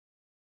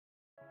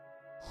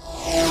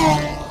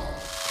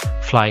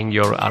Flying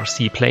your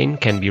RC plane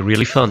can be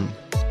really fun,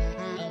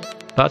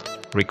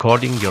 but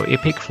recording your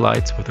epic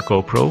flights with a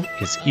GoPro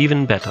is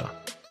even better.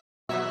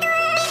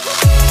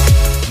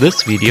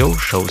 This video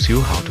shows you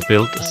how to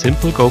build a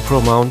simple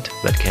GoPro mount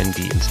that can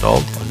be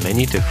installed on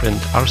many different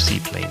RC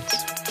planes.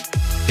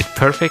 It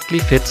perfectly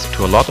fits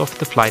to a lot of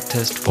the Flite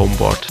Test foam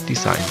board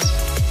designs.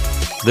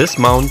 This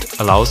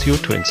mount allows you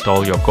to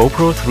install your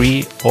GoPro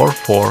 3 or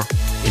 4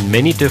 in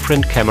many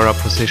different camera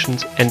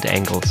positions and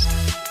angles.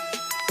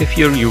 If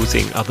you're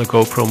using other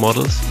GoPro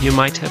models, you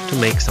might have to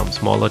make some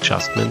small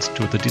adjustments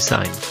to the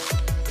design.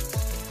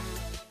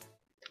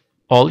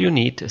 All you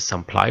need is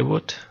some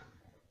plywood,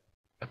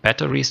 a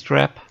battery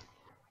strap,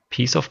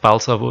 piece of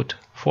balsa wood,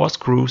 4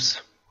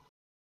 screws,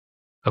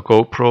 a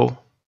GoPro,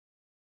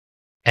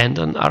 and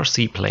an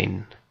RC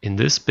plane. In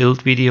this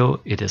build video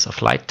it is a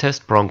Flite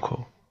Test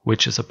Bronco,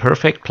 which is a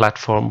perfect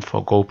platform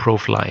for GoPro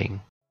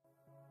flying.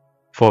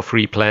 For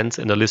free plans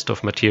and a list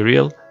of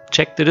material,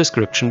 check the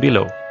description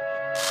below.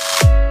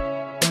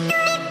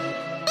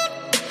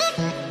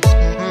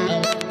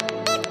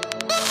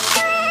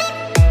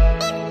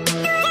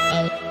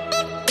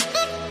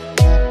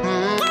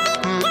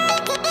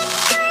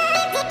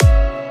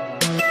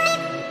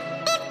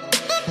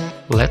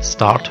 Let's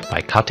start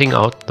by cutting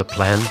out the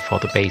plan for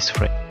the base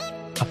frame.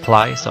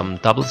 Apply some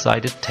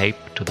double-sided tape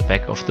to the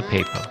back of the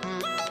paper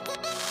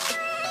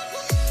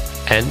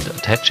and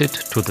attach it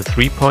to the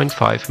 3.5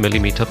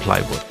 mm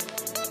plywood.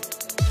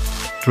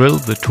 Drill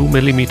the 2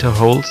 mm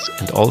holes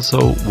and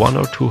also 1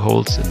 or 2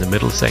 holes in the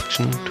middle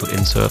section to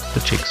insert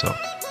the jigsaw.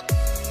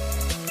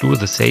 Do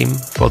the same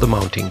for the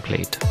mounting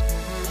plate.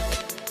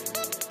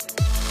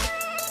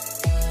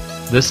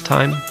 This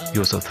time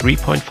use a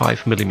 3.5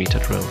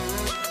 mm drill.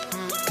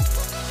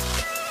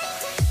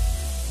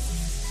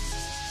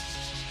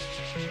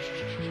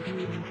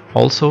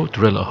 Also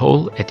drill a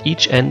hole at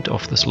each end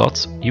of the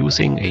slots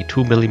using a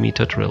 2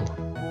 mm drill.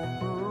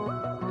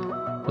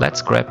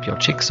 Let's grab your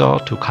jigsaw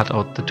to cut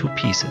out the 2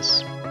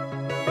 pieces.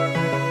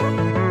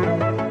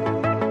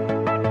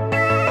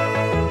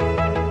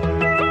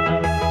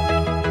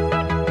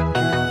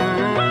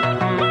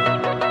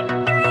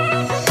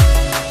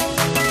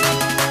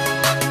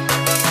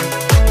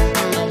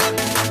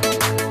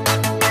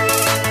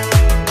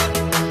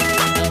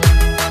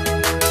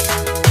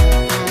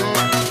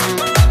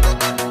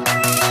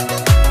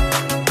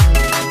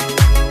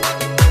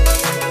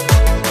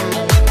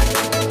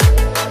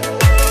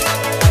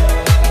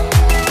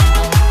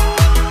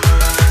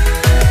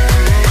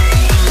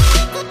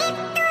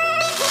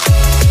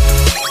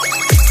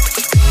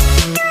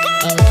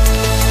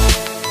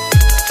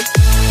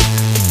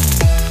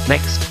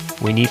 Next,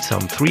 we need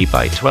some 3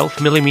 by 12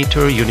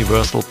 mm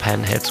universal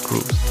panhead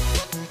screws.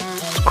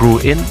 Screw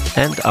in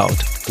and out,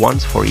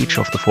 once for each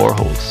of the 4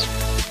 holes.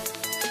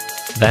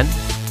 Then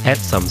add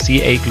some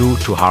CA glue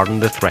to harden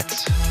the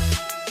threads.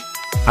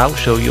 I'll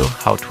show you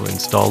how to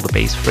install the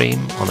base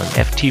frame on an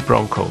FT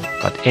Bronco,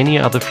 but any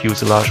other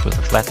fuselage with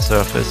a flat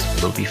surface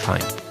will be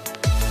fine.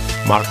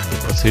 Mark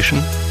the position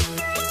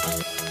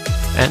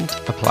and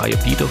apply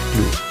a bead of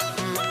glue.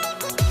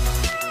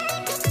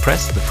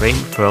 Press the frame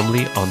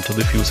firmly onto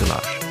the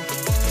fuselage.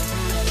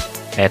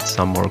 Add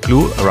some more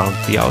glue around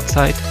the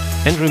outside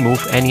and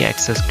remove any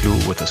excess glue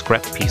with a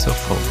scrap piece of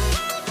foam.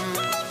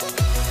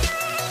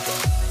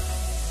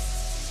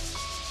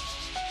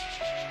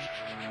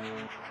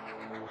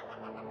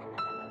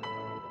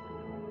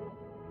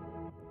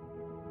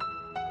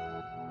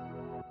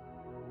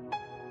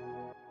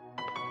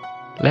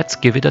 Let's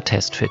give it a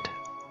test fit.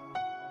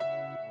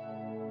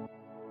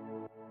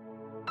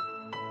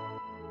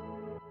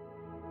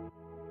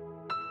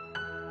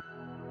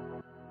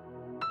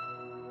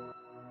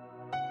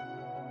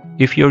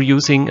 If you're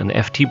using an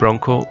FT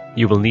Bronco,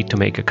 you will need to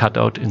make a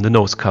cutout in the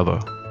nose cover.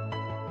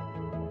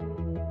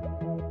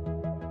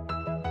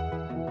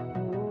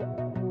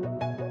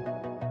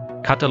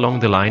 Cut along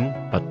the line,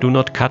 but do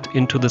not cut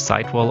into the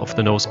sidewall of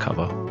the nose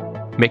cover.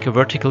 Make a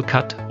vertical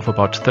cut of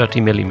about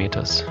 30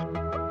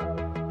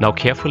 mm. Now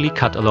carefully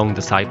cut along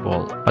the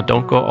sidewall, but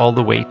don't go all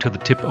the way to the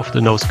tip of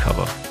the nose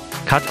cover.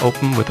 Cut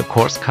open with a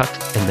coarse cut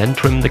and then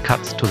trim the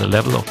cuts to the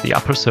level of the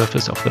upper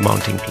surface of the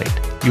mounting plate,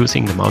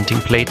 using the mounting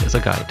plate as a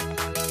guide.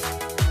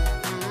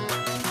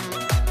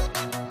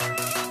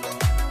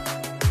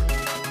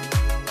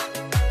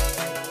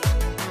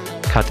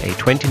 Cut a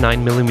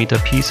 29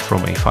 mm piece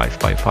from a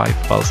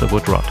 5x5 balsa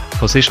wood rod.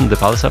 Position the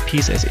balsa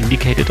piece as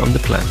indicated on the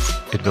plans.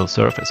 It will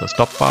serve as a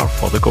stop bar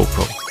for the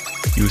GoPro.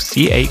 Use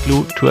CA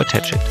glue to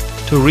attach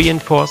it. To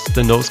reinforce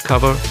the nose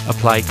cover,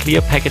 apply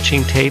clear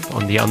packaging tape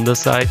on the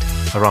underside,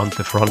 around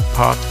the front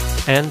part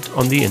and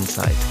on the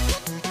inside.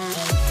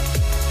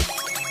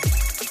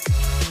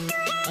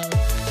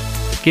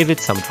 Give it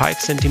some 5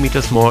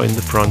 cm more in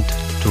the front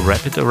to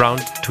wrap it around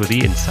to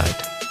the inside.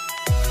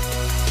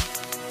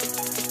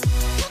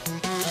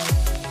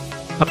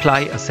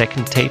 Apply a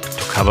second tape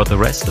to cover the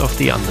rest of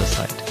the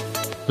underside.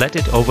 Let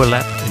it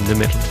overlap in the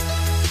middle.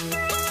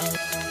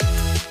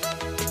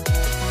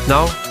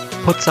 Now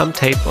Put some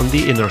tape on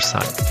the inner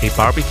side. A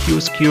barbecue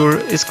skewer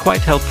is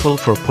quite helpful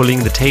for pulling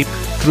the tape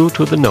through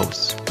to the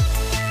nose.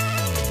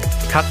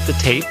 Cut the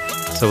tape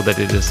so that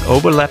it is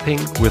overlapping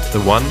with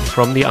the one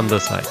from the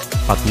underside,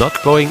 but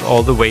not going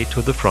all the way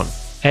to the front.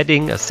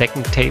 Adding a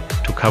second tape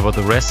to cover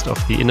the rest of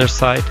the inner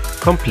side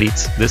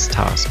completes this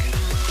task.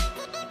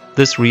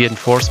 This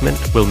reinforcement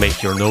will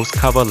make your nose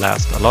cover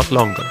last a lot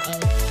longer.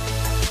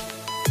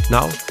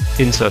 Now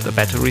insert a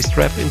battery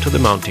strap into the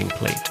mounting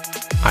plate.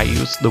 I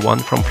use the one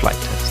from Flite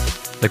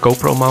Test. The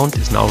GoPro mount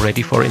is now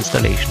ready for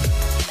installation.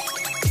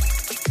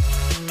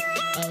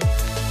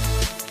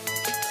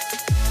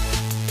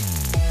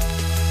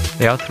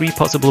 There are three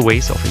possible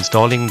ways of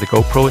installing the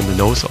GoPro in the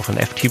nose of an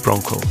FT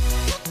Bronco.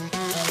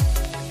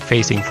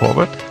 Facing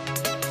forward,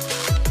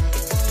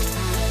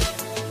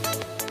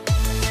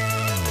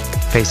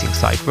 facing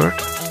sideward,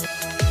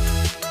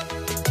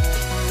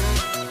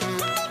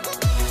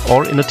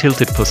 or in a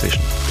tilted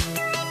position.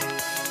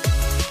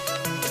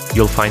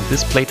 You'll find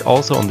this plate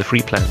also on the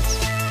free plans.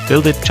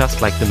 Build it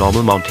just like the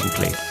normal mounting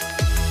plate.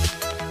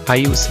 I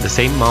use the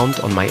same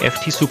mount on my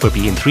FT Super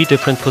Bee in three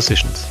different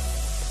positions.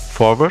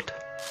 Forward,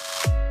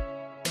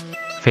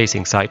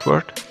 facing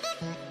sideward,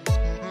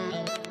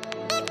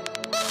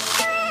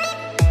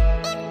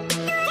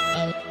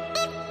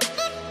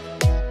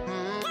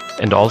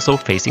 and also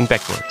facing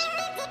backwards.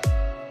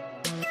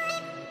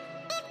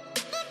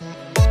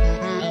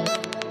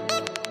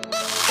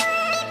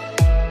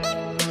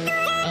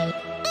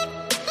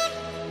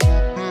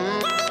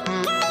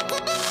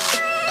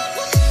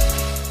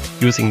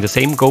 Using the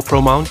same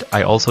GoPro mount,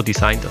 I also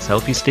designed a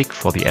selfie stick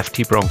for the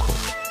FT Bronco.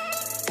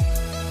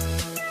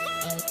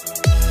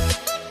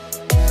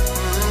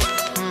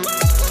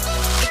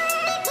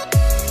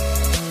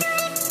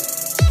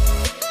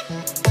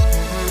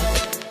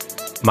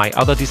 My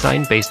other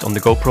design based on the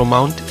GoPro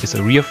mount is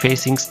a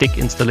rear-facing stick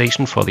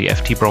installation for the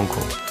FT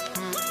Bronco.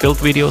 Build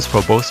videos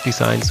for both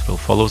designs will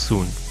follow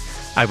soon.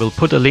 I will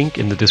put a link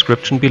in the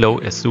description below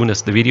as soon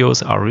as the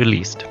videos are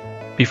released.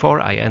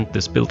 Before I end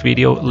this build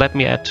video, let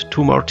me add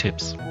two more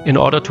tips. In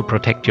order to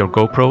protect your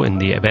GoPro in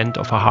the event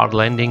of a hard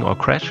landing or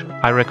crash,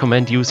 I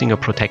recommend using a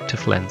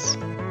protective lens.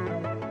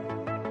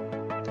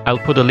 I'll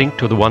put a link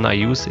to the one I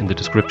use in the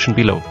description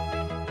below.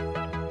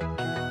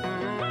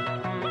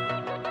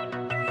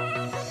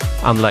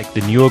 Unlike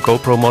the newer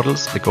GoPro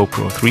models, the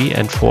GoPro 3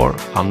 and 4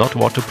 are not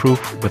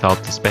waterproof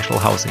without the special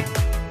housing.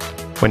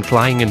 When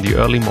flying in the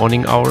early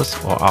morning hours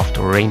or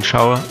after a rain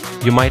shower,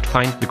 you might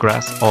find the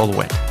grass all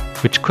wet,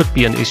 which could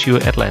be an issue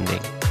at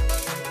landing.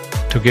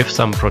 To give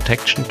some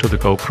protection to the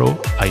GoPro,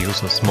 I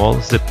use a small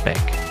zip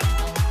bag.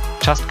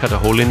 Just cut a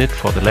hole in it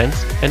for the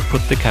lens and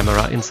put the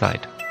camera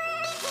inside.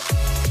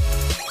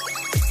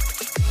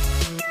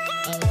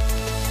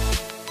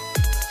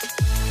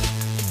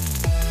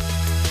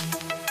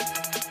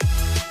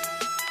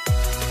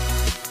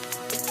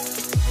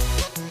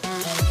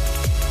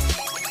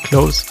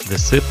 Close the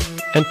zip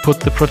and put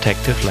the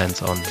protective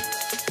lens on.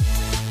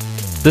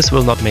 This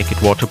will not make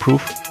it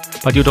waterproof,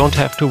 but you don't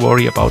have to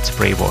worry about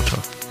spray water.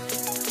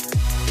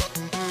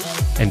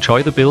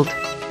 Enjoy the build,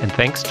 and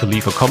thanks to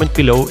leave a comment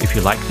below if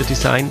you like the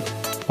design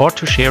or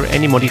to share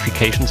any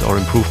modifications or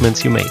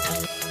improvements you made.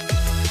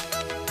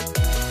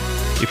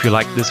 If you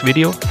like this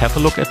video, have a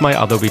look at my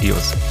other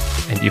videos,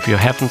 and if you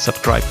haven't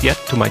subscribed yet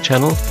to my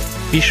channel,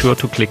 be sure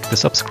to click the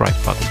subscribe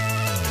button.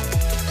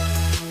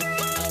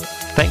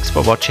 Thanks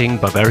for watching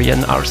Bavarian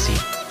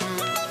RC.